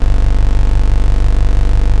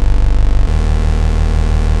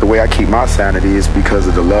way I keep my sanity is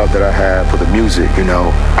because of the love that I have for the music, you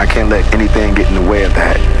know. I can't let anything get in the way of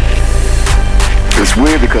that. It's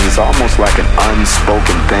weird because it's almost like an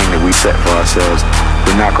unspoken thing that we set for ourselves.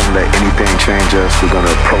 We're not gonna let anything change us. We're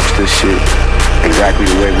gonna approach this shit exactly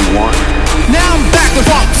the way we want. Now I'm back the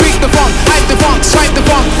funk, freak the funk, hype the funk, swipe the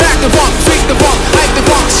funk, back the funk, freak the funk, hype the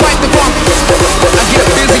funk, swipe the funk. I get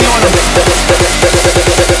busy on them.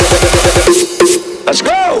 Let's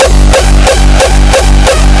go!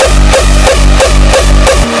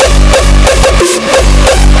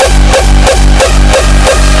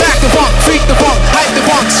 Back the funk, freak the funk, hype the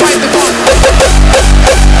funk, swipe the funk.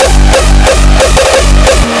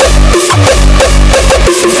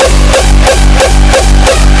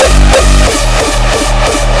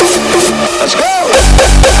 Let's go!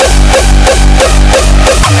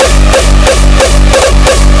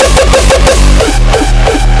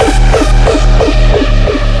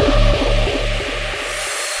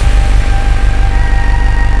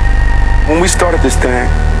 When we started this thing,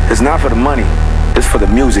 it's not for the money, it's for the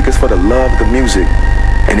music, it's for the love of the music.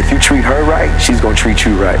 And if you treat her right, she's gonna treat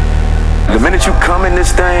you right. The minute you come in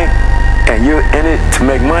this thing and you're in it to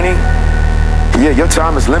make money, yeah, your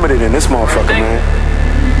time is limited in this motherfucker, man.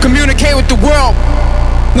 Communicate with the world,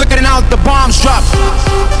 looking out the bombs drop.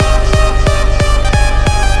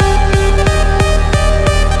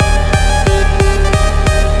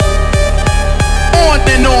 On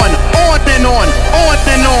and on, on and on, on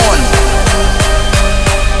and on.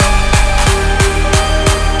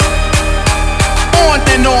 On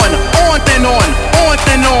and on, on and on, on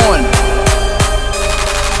and on.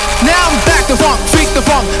 Now I'm back the funk, freak the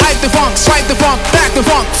funk, hype the funk, swipe the funk, back the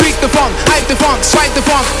funk, freak the funk, hype the funk, swipe the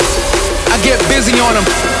funk. I get busy on them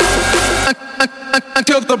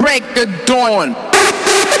until the break of dawn.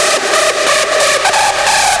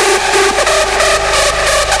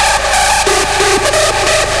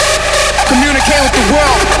 Communicate with the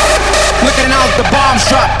world, looking out the bombs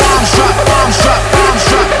drop, bombs drop, bombs drop, bombs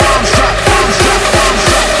drop, bombs drop, bombs drop, bombs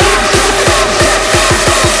drop,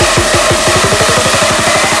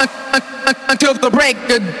 until the break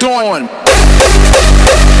of dawn.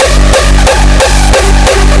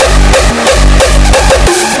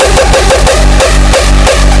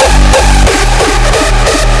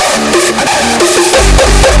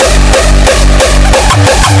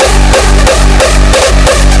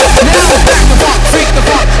 Now back the funk, freak the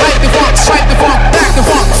funk, hype the funk, swipe the funk, back the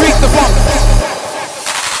funk, freak the funk.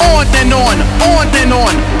 On and on, on and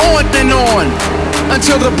on, on and on,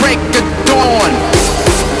 until the break of dawn.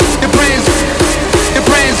 Your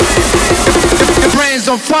brain's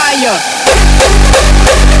on fire.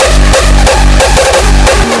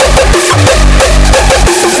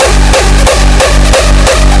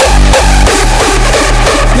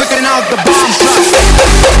 Looking out the bomb drop.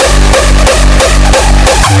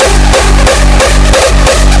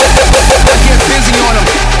 I get busy on them.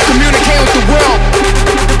 Communicate with the world.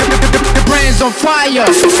 Your brain's on fire.